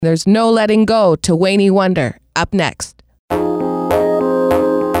There's No Letting Go to Wayne Wonder up next.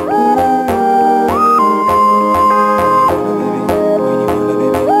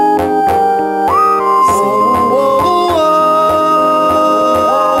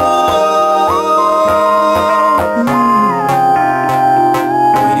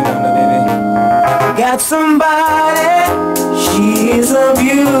 Somebody, she's a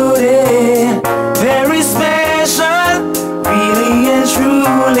beauty, very special, really and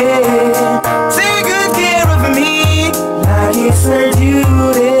truly. Take good care of me, like it's her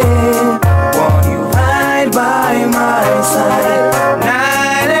duty. Won't you ride by my side,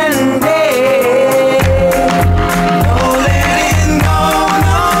 night and day? No letting go,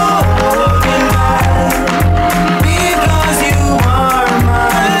 no holding back, because you are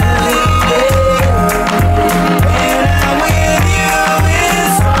my lady.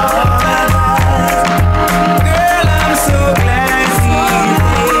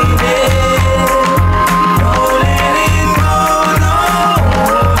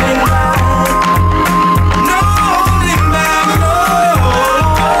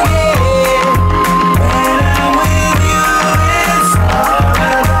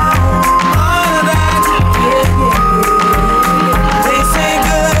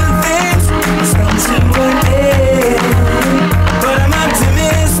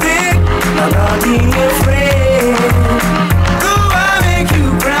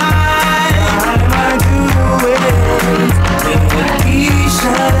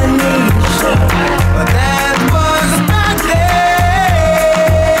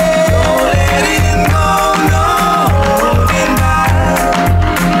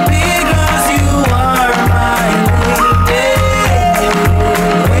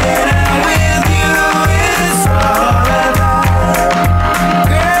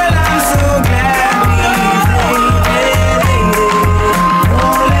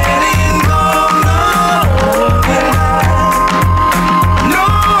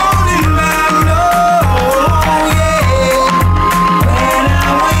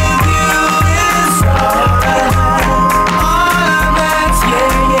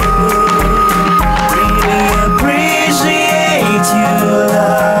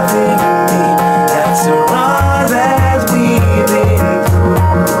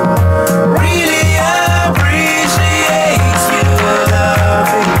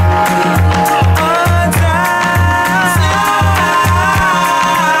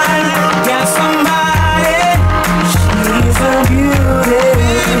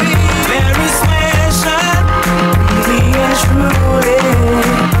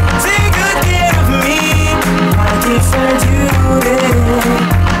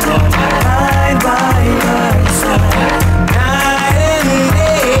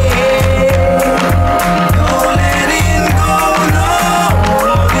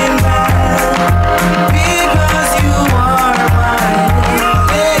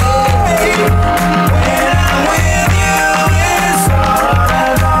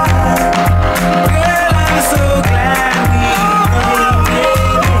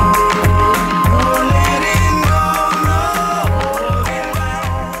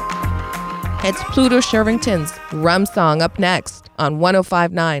 It's Pluto Servington's Rum Song up next on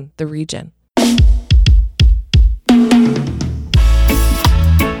 105.9 The Region.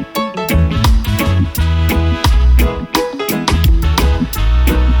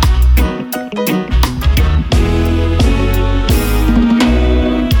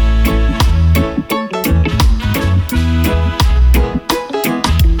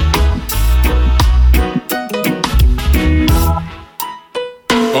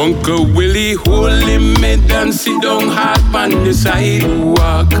 Uncle Willie hold him head and sit down hard on the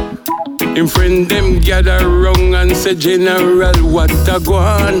sidewalk. Him friend them gather round and say, General, what a go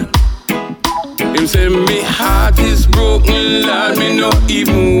on? Him say, me heart is broken, Lord, me no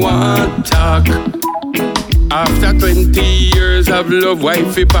even want talk. After 20 years of love,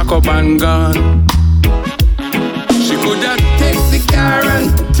 wifey pack up and gone. She coulda take the car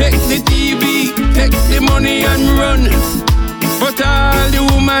and take the TV, take the money and run. But all the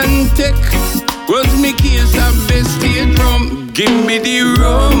woman take was me case of best state rum. Give me the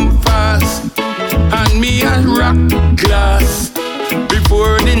rum fast and me a rock glass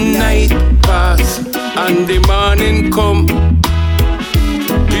before the night pass and the morning come.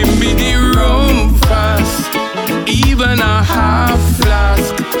 Give me the rum fast, even a half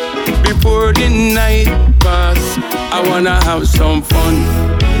flask before the night pass. I wanna have some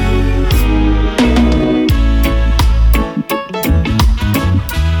fun.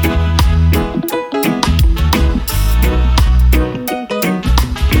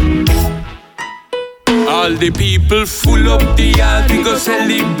 All the people full up the yard. We go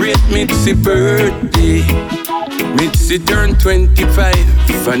celebrate Mitzi birthday. Mitzi turn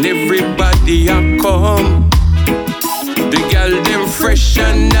 25 and everybody a come. The girl them fresh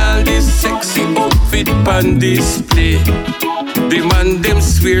and all this sexy outfit on display. The man them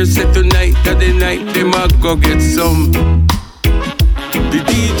swear say tonight that the night them a go get some. The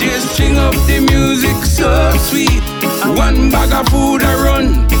DJ string up the music so sweet. One bag of food a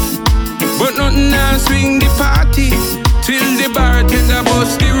run, but nothing a swing the party till the bartender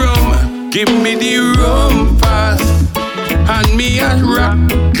bust the rum. Give me the rum fast, hand me a rock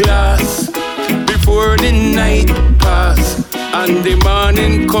glass before the night pass and the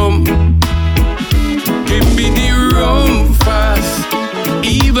morning come. Give me the rum fast,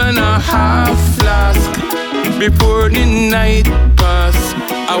 even a half flask before the night pass.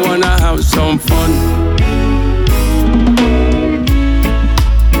 I wanna have some fun.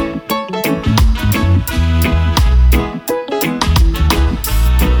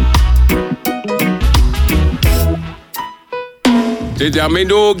 The jammy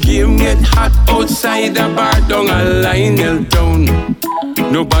no game get hot outside the bar down a Lionel town.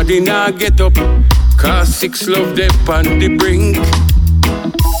 Nobody nah get up, cause 6 love them on the brink.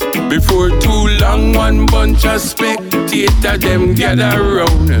 Before too long, one bunch of spectators them gather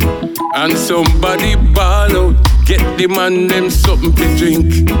round, and somebody ball out, get the man them something to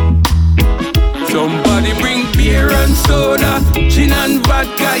drink. Somebody bring beer and soda, gin and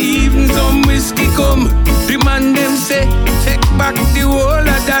vodka, even some whiskey come. The man them say, take back the whole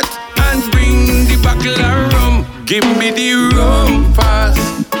of that and bring the bottle of rum. Give me the rum fast,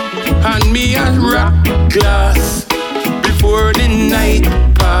 hand me a rock glass before the night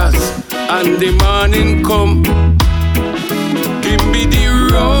pass and the morning come. Give me the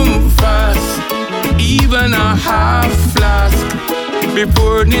rum fast, even a half flask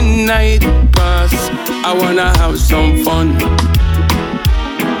before the night pass. I wanna have some fun.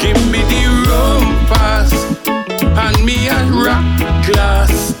 Give me the rum fast, hand me a rock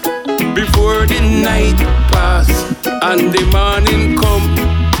glass before the night pass and the morning come.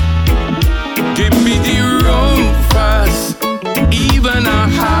 Give me the rum fast, even a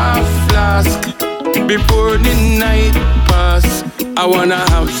half flask before the night pass. I wanna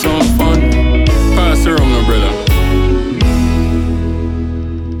have some fun. Pass the rum, no brother.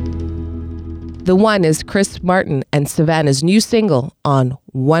 The One is Chris Martin and Savannah's new single on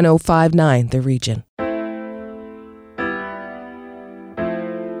 105.9 The Region.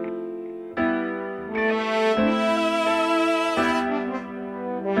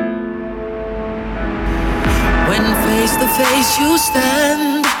 When face to face you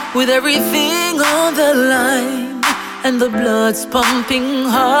stand, with everything on the line, and the blood's pumping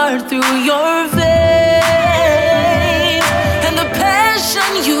hard through your veins, and the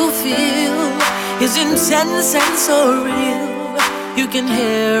passion you feel is intense and so real. You can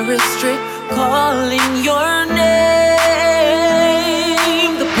hear it straight calling your name.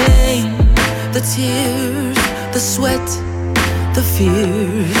 The pain, the tears, the sweat, the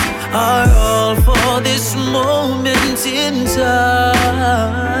fears are all for this moment in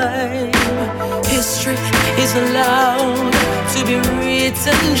time. History is allowed to be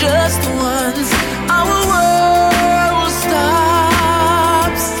written just once. Our world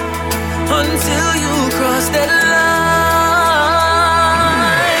stops until you cross that line.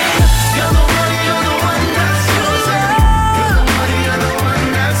 You're the one that's chosen. You're the one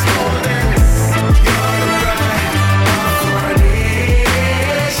that's golden. You're the bride of our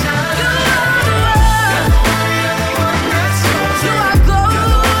nation. You're the one that's chosen. You are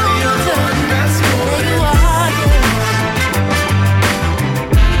golden. You're the one that's golden. You are,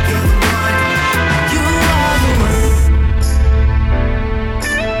 you are the one.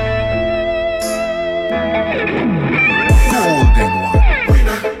 Golden one,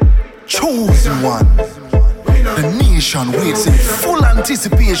 chosen one. The nation waits in full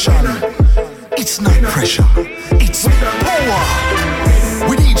anticipation. It's not pressure, it's power.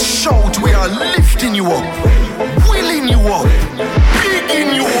 With each shout we are lifting you up, willing you up,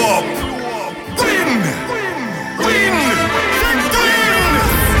 picking you up. Win, win, win.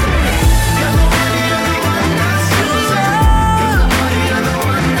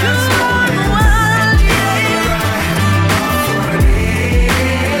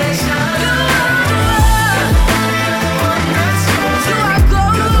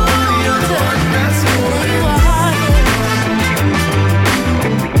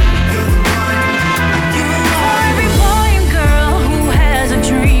 Every boy and girl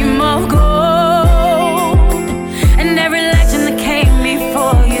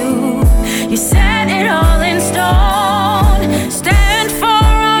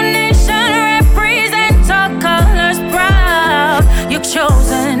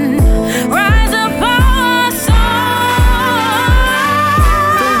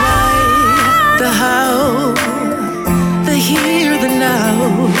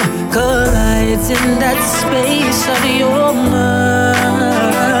collides in that space of your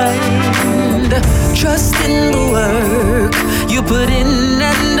mind. Trust in the work you put in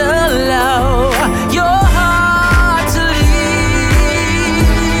and allow your heart to lead.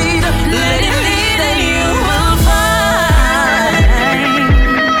 Let it lead and you will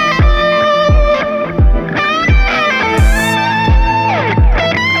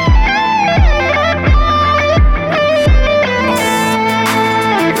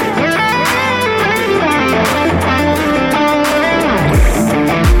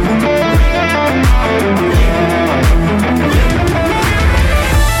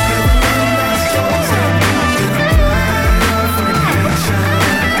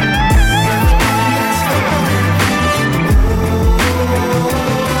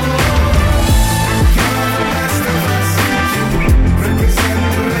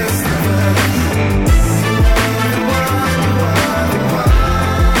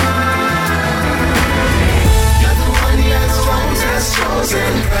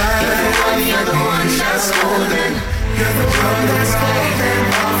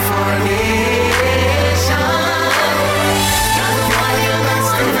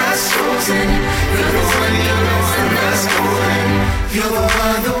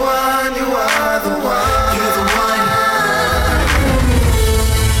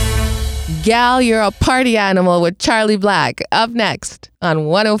Gyal, You're a Party Animal with Charley Black. Up next on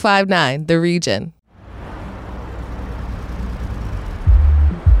 105.9 The Region.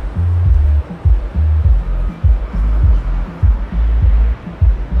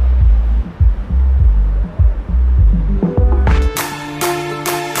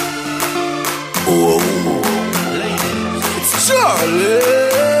 It's Charley.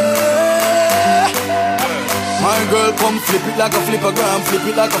 My girl, come flip it like a flippergram, flip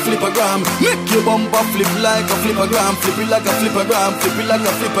it like a flippergram. Make your bumper flip like a flippergram, flip it like a flippergram, flip it like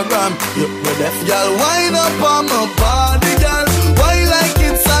a flippergram. You're deaf, y'all. Wind up on my body, girl. Why like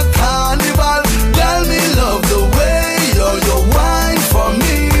it's a carnival? Girl, me love the way you wine for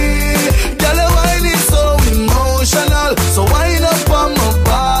me. Girl, your wine is so emotional. So wind up on my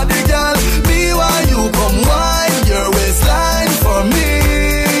body, girl. Me while you come wine your waistline for me.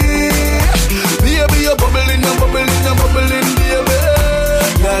 Baby, you're bubbling, baby.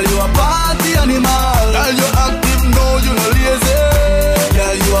 Girl, you a party animal. Girl, you active, no, you no lazy.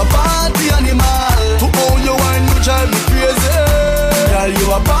 Girl, you a party animal. To all your wine, you drive me crazy. Girl, you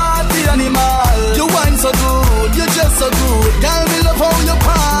a party animal. You wine so good, you just so good. Girl, me love how you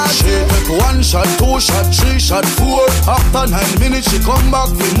party. She take 1 shot, 2 shot, 3 shot, 4. After 9 minutes, she come back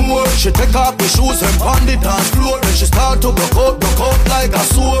for more. She take off the shoes and pound the dance floor. Then she start to broke out like a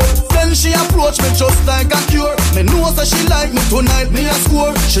sword. Then she approach me just like a cure. Me know that she like me tonight, me a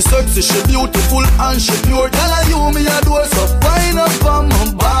score. She sexy, she beautiful and she pure. Girl, I you me adore. So wind up on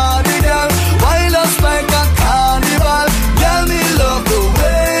my body, girl. Wind us like a carnival. Girl, me love the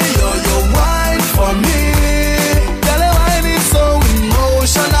way you wine for me. Girl, the wine is so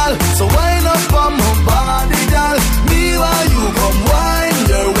emotional. So wind up on my body, girl. Me while you come wine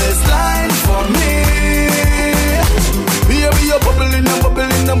your waistline for me. Baby, you're bubbling, baby.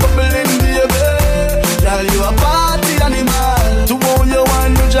 Girl, you a party animal. To own your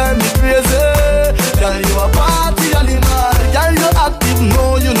wine, you drive me crazy. Girl, you a party animal. Girl, you active,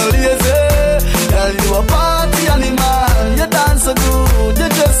 no, you no lazy. Girl, you a party animal. You dance so good, you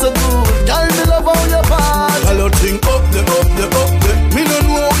dress so good. Girl, me love how you party. Girl, you think up there. Me don't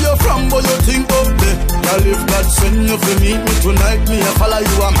know where you're from, but you think up there. Girl, if God send you to meet me tonight, me a follow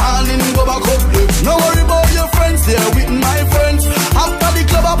you, I'm handing go back up there. No worry about your friends, they're with my friends. After the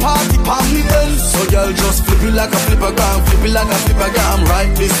club, a party, palm me then. So girl, just flip it like a flippergram, flip it like a flippergram.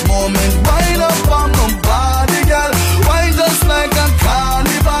 Right this moment, wind up on my body, girl. Wine just like a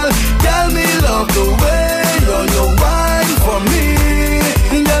carnival. Girl, me love the way you wine for me.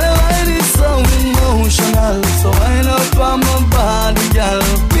 Girl, the wine is so emotional. So wind up on my body, girl.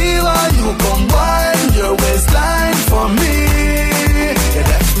 Me while you come wine your waistline for me.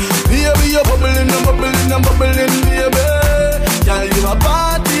 Baby, you're bubbling, baby. Girl, you a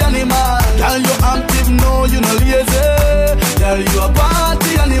party animal. Girl, you active, no, you no lazy. Girl, you a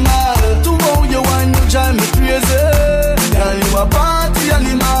party animal. To how you wine, you drive me crazy. Girl, you a party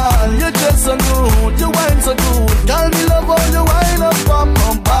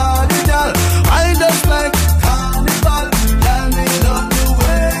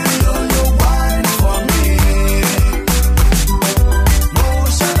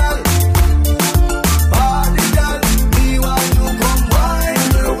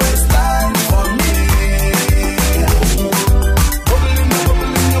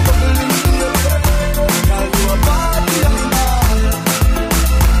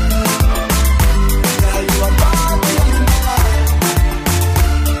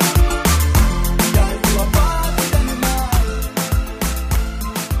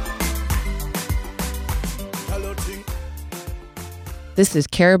This is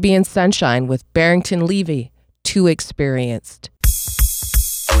Caribbean Sunshine with Barrington Levy, Too Experienced.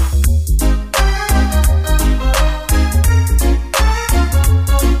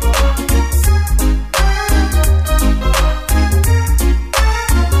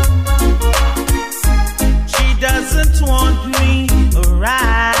 She doesn't want me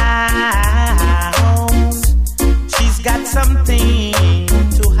around. She's got something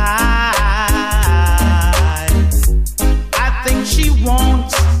to hide. I think she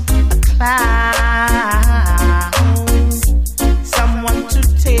wants a clown, someone to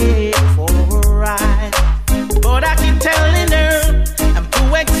take for a ride. But I keep telling her I'm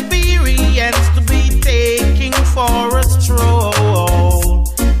too experienced to be taking for a stroll.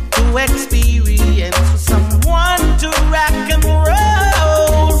 Too experienced for someone to rock and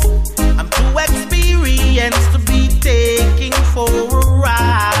roll. I'm too experienced to be taking for a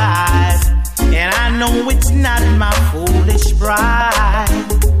ride. And I know it's not my foolish pride.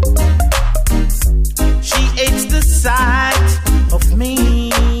 She hates the sight of me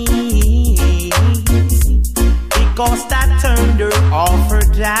because I turned her off her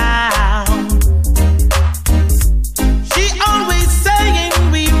down. She always saying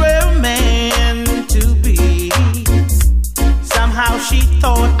we were meant to be. Somehow she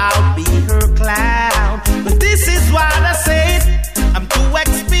thought I'll be her clown. But this is what I said, I'm too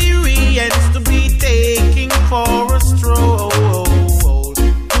experienced to be taking for a stroll.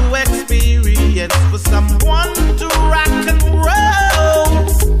 Too experienced for someone to rock and roll.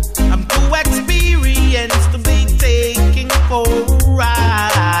 I'm too experienced to be taking for a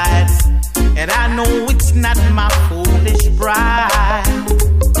ride. And I know it's not my foolish pride.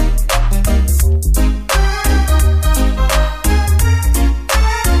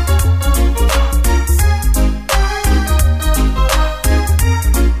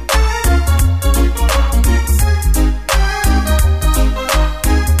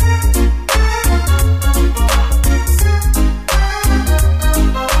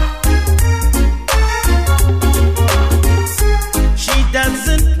 She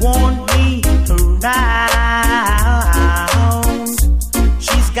doesn't want me around.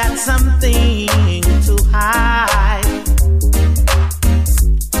 She's got something to hide.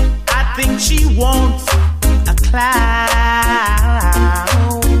 I think she wants a clown,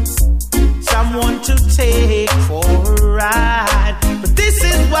 someone to take for a ride. But this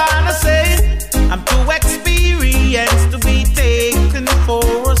is what I say, I'm too experienced to be taken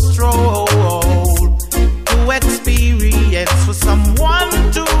for a stroll. Too experienced for someone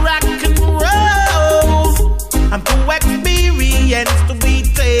to rock and roll. I'm too experienced to be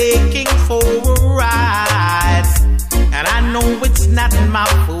taking for a ride. And I know it's not my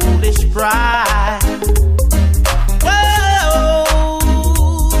foolish pride. Whoa,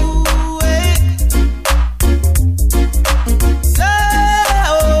 hey.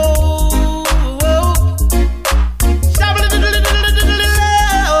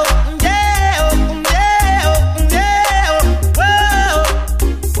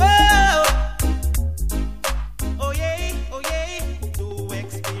 Oh,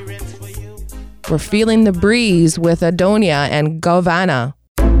 We're feeling the breeze with Aidonia and Govana.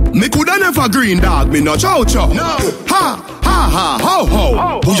 Me coulda never green dog, me no chow chow. No. Ha, ha, ha, ho,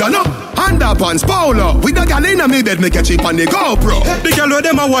 ho. Who ya know? Underpants polo. With the gal inna me bed, me catch it on the GoPro. The girl with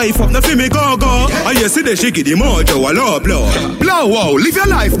them a wife up, no fi me go go. And you see the shaky the mojo a low blow. Blow wow, live your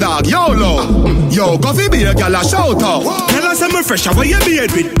life dog, YOLO. Yo, go fi be a gal a shout out. Tell us I'm fresh, how you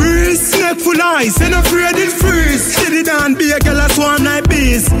beard with breeze. Neck full ice, and afraid it freeze. Steady down, be a gal a swarm like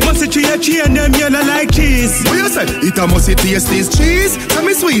bees. Must it a chain them yellow like cheese. What you say? It a must taste this cheese. Tell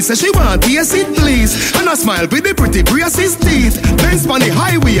me sweet, say she want taste it please. And I smile with the pretty braces teeth. Benz on the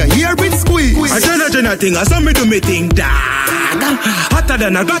highway, hear it squeeze. I tell a thing, I saw me do me thing, dog. Hotter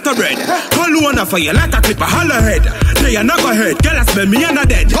than a gutter bread. Call one for you like a clip a holler head. They are not go head, girl I smell me and a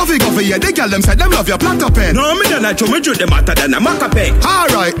dead. Coffee, yeah, they tell them say them love your platter pen. No, me don't like to me do them hotter than a maca peg.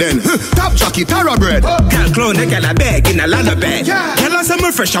 Alright then, top jockey, tara bread. Girl clown, they girl a bag in a lullaby. Girl I say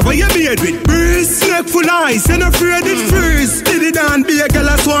me fresh, how you beard with breeze. Neck full ice, and afraid it freeze. Steady down, be a girl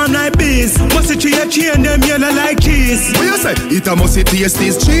a swarm like bees. Must it a chain them yellow like cheese. What you say? It a must taste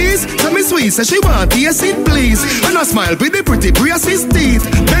this cheese. Tell me sweet, say she want taste it please. And I smile with the pretty braces teeth.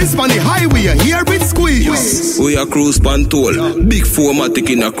 Benz on the highway, hear it squeeze. We a cruise control. Big 4matic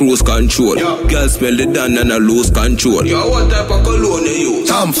in a cruise control. Girl smell the dan and a lose control. Yo, what type of cologne you use?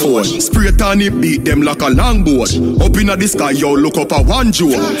 Tom Ford, spray tan it beat them like a longboard. Up in the sky, yo, look up a one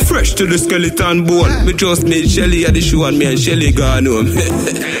jewel. Fresh to the skeleton bone. Me just made Shelly at the show and me and Shelly gone home.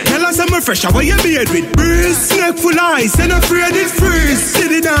 Tell us some fresh, what you made with breeze. Neck full ice, and afraid it freeze.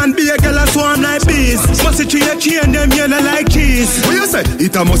 Sit it down, be a girl, a swarm like bees. Must it tree a chain, them yellow like cheese. What you say?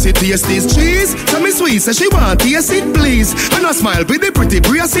 It a must it taste this cheese. Tell me sweet, say she want taste it please. And a smile with the pretty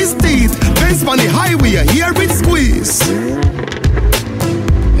braces teeth. Benz on the highway, here it squeeze.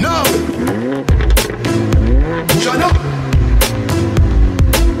 No. Shut up.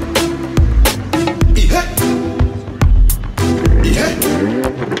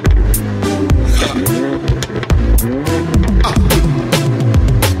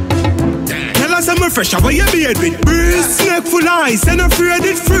 Tell us I'm fresh, what you made with breeze. Neck full ice, and afraid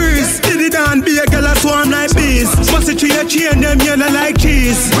it freeze. Did it on, be a girl, a swarm like bees. Must it tree a chain, them yellow like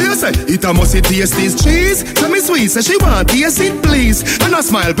cheese. What you say? It a must it taste this cheese. Tell me sweet, say she want taste it please. And a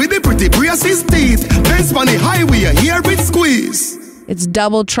smile with the pretty braces teeth. Benz on the highway, here it squeeze. It's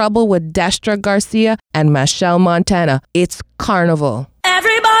Double Trouble with Destra, Garcia, and machal, Montano. It's Carnival.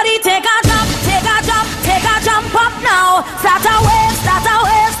 Everybody take a jump, take a jump, take a jump up now. Start a wave, start a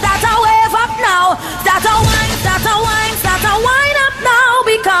wave, start a wave up now. Start a wine, start a wine, start a wine up now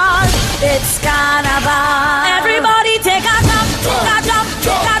because it's Carnival. Everybody take a jump, take a jump,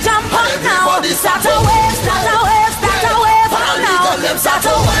 take a jump up now. Start a wave, start a wave, start a wave up now. Start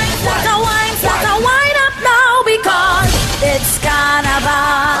a wine, start a wine, start a wine up now because it's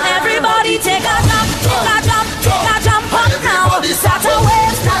Carnival. Everybody take a jump, take a jump, take a jump up now. Start a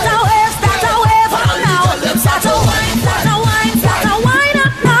wave, start a wave, start a wave up now. Start a wine, start a wine, start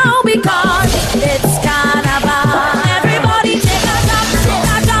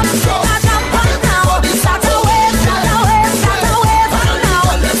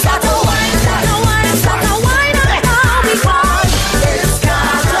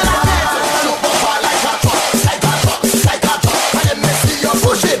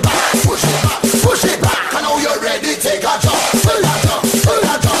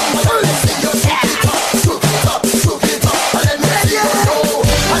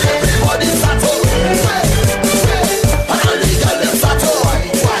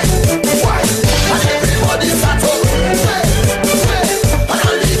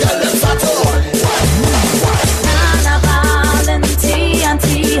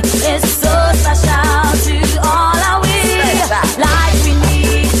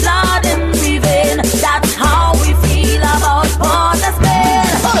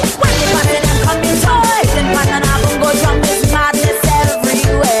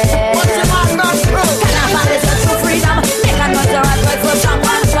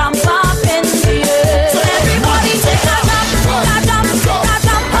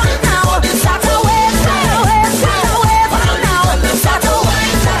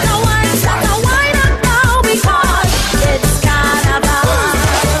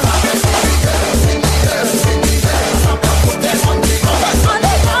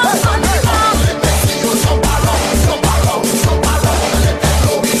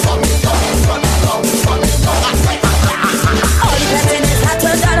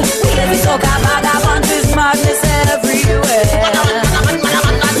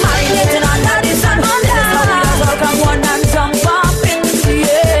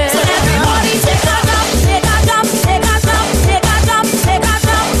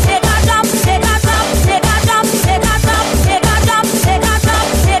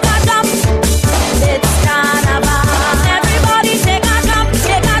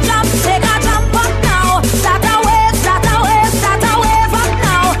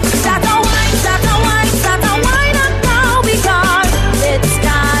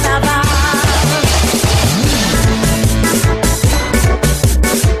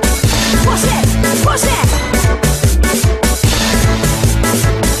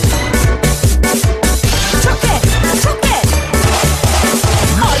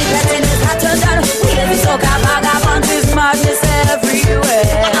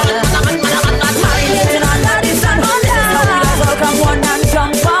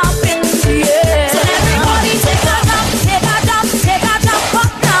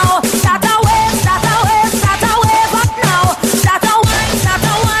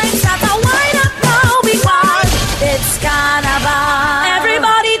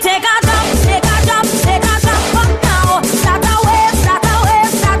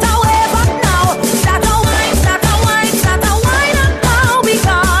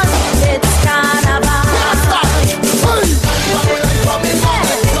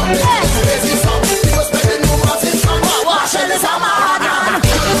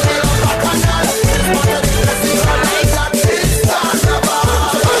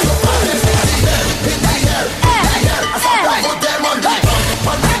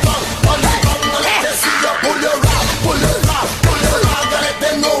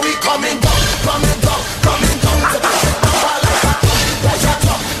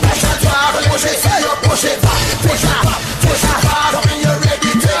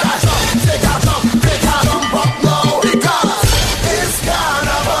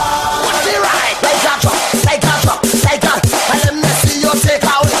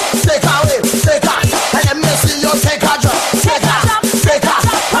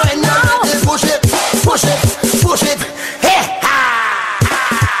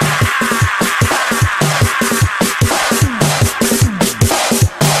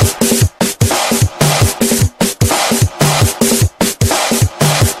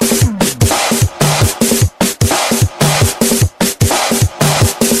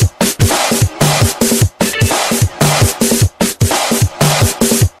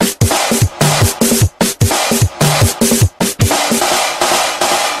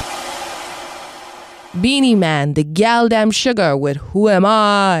and the Gyal Dem Sugar with Who Am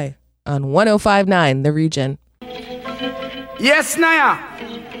I on 105.9 The Region. Yes, Naya.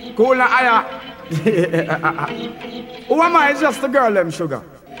 Cool na aya. Who am I? It's just the girl them sugar.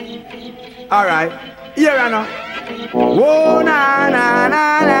 Alright. Here I know. Oh na na na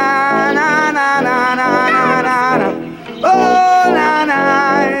na na na na na na na. Oh na na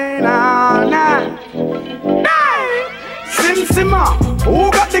na na. Sim Simma,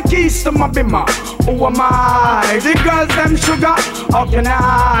 who got the keys to my bimmer? Who am I? The girls them sugar. How can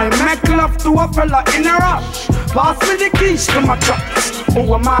I make love to a fella in a rush? Pass me the keys to my trucks.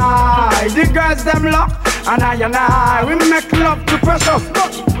 Who am I? The girls them lock. And I, we make love to precious.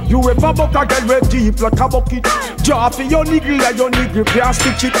 You ever buck a girl with deep like a bucket? Draw for your niggle like your niggle can't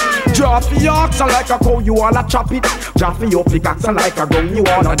stitch it. Draw for your oxen like a cow, you wanna chop it. Draw for your pickaxe like a gun, you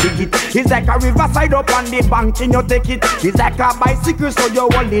wanna dig it. It's like a riverside up on the bank and you take it. It's like a bicycle so you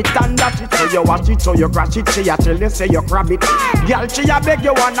hold it and dash it. So you watch it, so you crash it. She a tell you say you grab it. Girl, she a beg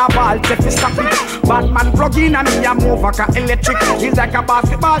you wanna ball, take it, stop it. Batman plug in and me a move like a electric. It's like a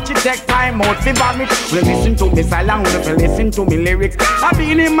basketball, she take time out to vomit. Well, listen to me silent, well, listen to me lyrics. I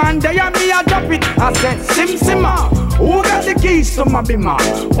be in man day and me a drop it. I said Sim Simma, who got the keys to my bimmer?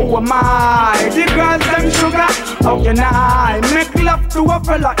 Who am I? The girls them sugar. How can I make love to a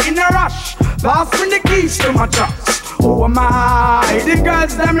fella in a rush? Pass me the keys to my trucks. Who am I? The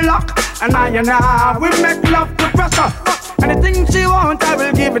girls them lock. And I we make love to pressure. Anything she want, I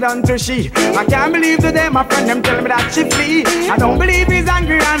will give it unto she. I can't believe today my friend them tell me that she flee. I don't believe he's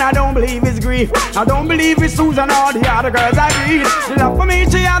angry and I don't believe he's grief. I don't believe it's Susan or the other girls I read. Love for me,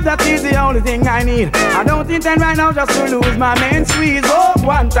 she have, that is the only thing I need. I don't intend right now just to lose my main squeeze. Oh,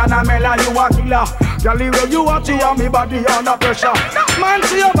 Guantanamela, you a killer. Girl, where you watch you me body under pressure. Man,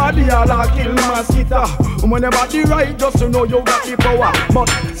 see your body all a kill mosquito. When your body right, just to know you got the power. But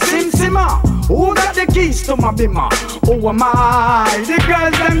Sim Simma, who got the keys to my bimmer? Who am I? The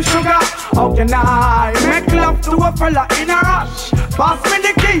girls them sugar. How can I make love to a fella in a rush? Pass me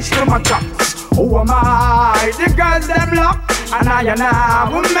the keys to my trucks. Who am I? The girls them lock. And I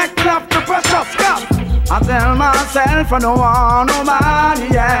will make love to precious cup. I tell myself I don't want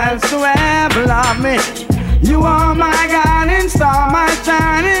nobody else to ever love me. You are my guiding star, my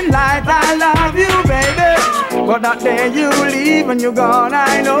shining light. I love you, baby. But that day you leave and you're gone,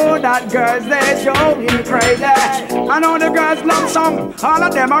 I know that girls, they're going crazy. I know the girls love some, all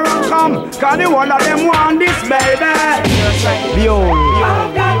of them are wrong come. Cause the whole of them want this, baby. Behold,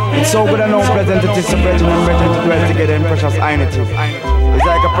 it's so good and no pleasant to separate and better to dwell together in precious unity. It's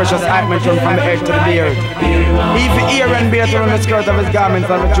like a precious ointment from the head to the beard. If the ear and beard on the skirt of his garments,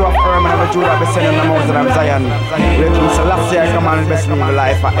 and the Jew of Herm and the Jew of the Sen and the mountain of Zion. Let him Selassie I command best in the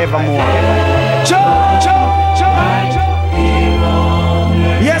life forevermore.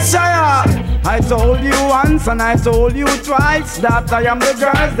 Yes, sire. I told you once and I told you twice that I am the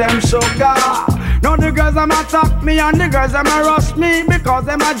girls them sugar. Now the girls them attack me and the girls them rush me because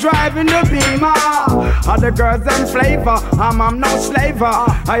them are driving the Beamer. And the girls them flavor, I'm no slaver.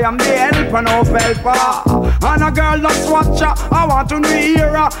 I am the helper, no helper. And a girl just watcher, I want to hear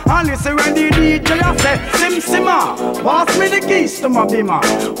her. And listen when the DJ I say Sim Simma, pass me the keys to my Beamer.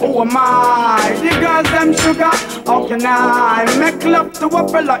 Who am I? The girls them sugar. How can I make love to a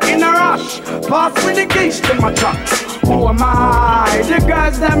fella in a rush? Pass me the keys to my trucks. Who am I? The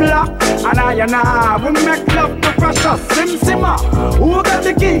girls them lock. And I we make love to precious Sim Simma. Who got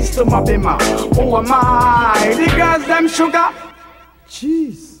the keys to my Beamer? Who am I? The girls them sugar.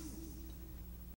 Jeez.